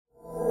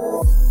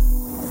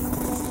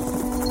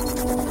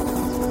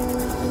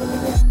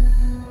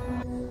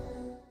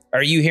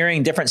Are you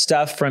hearing different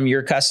stuff from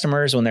your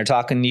customers when they're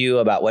talking to you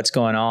about what's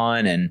going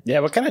on? And yeah,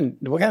 what kind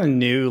of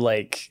new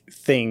like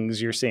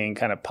things you're seeing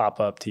kind of pop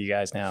up to you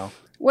guys now?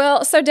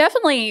 Well, so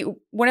definitely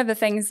one of the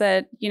things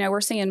that,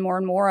 we're seeing more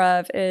and more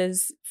of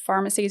is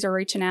pharmacies are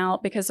reaching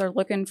out because they're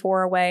looking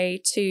for a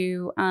way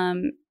to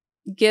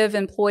give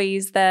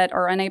employees that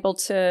are unable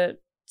to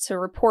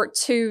report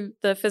to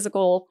the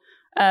physical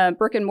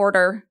brick and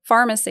mortar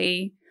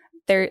pharmacy.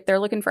 They're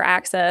looking for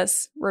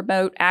access,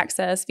 remote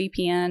access,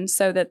 VPN,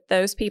 so that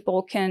those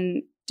people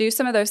can do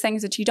some of those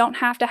things that you don't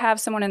have to have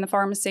someone in the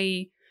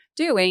pharmacy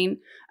doing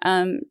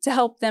to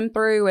help them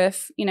through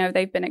if,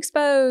 they've been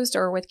exposed,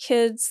 or with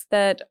kids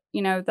that,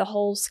 the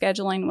whole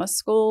scheduling with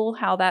school,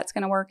 how that's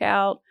going to work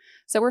out.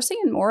 So we're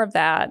seeing more of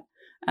that,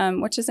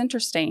 which is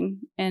interesting.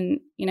 And,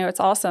 it's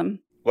awesome.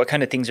 What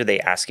kind of things are they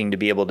asking to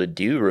be able to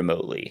do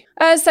remotely?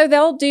 So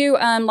they'll do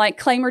like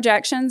claim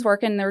rejections,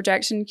 work in the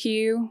rejection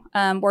queue,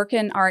 work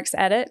in RX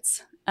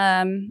edits.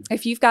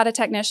 If you've got a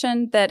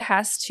technician that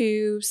has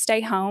to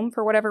stay home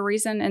for whatever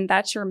reason, and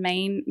that's your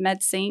main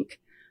MedSync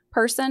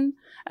person,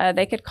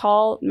 they could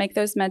call, make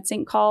those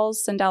MedSync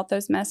calls, send out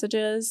those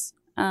messages.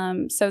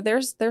 So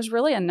there's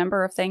really a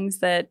number of things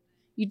that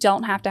you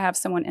don't have to have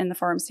someone in the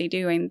pharmacy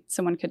doing,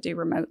 someone could do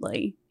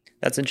remotely.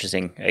 That's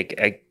interesting.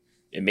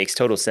 It makes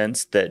total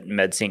sense that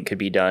MedSync could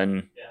be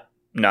done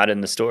not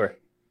in the store.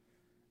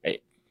 I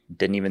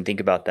didn't even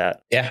think about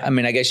that. Yeah, I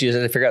mean, I guess you just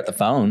have to figure out the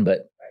phone,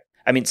 but...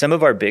 I mean, some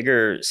of our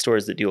bigger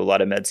stores that do a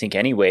lot of MedSync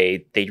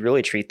anyway, they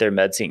really treat their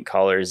MedSync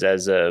callers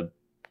as a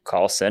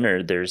call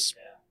center. There's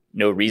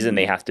no reason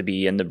they have to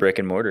be in the brick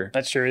and mortar.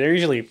 That's true. They're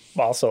usually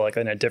also like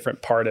in a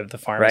different part of the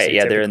pharmacy. Right,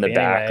 yeah, they're in the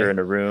back anyway. or in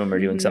a room or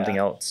doing something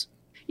else.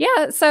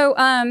 Yeah, so,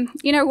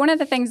 one of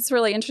the things that's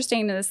really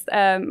interesting is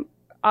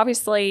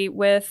obviously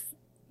with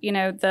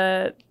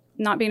the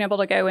not being able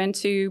to go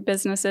into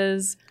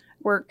businesses,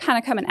 we're kind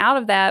of coming out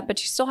of that,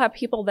 but you still have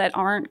people that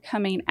aren't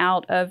coming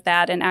out of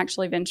that and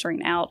actually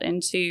venturing out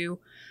into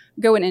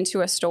going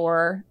into a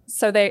store.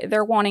 So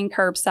they're wanting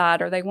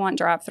curbside or they want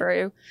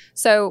drive-through.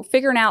 So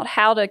figuring out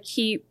how to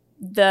keep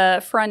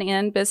the front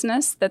end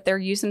business that they're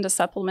using to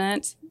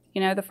supplement,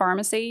 the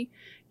pharmacy,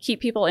 keep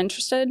people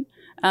interested.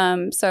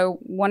 So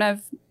one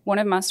of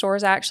my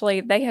stores, actually,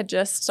 they had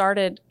just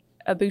started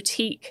a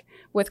boutique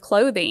with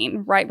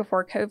clothing right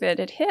before COVID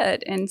had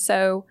hit. And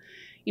so,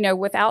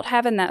 without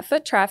having that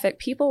foot traffic,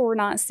 people were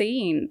not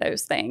seeing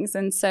those things.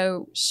 And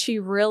so she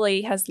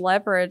really has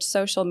leveraged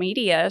social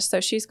media. So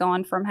she's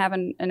gone from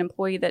having an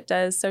employee that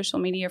does social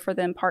media for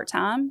them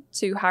part-time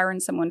to hiring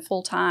someone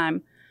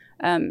full-time,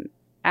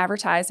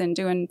 advertising,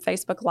 doing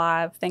Facebook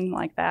Live, things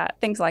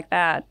like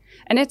that.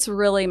 And it's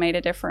really made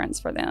a difference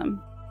for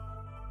them.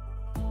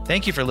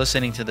 Thank you for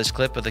listening to this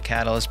clip of the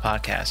Catalyst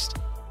podcast.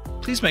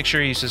 Please make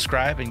sure you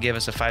subscribe and give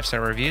us a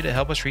 5-star review to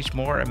help us reach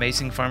more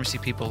amazing pharmacy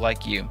people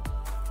like you.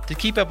 To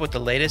keep up with the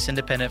latest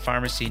independent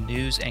pharmacy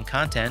news and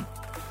content,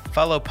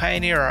 follow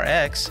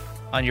PioneerRx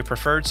on your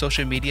preferred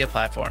social media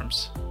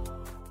platforms.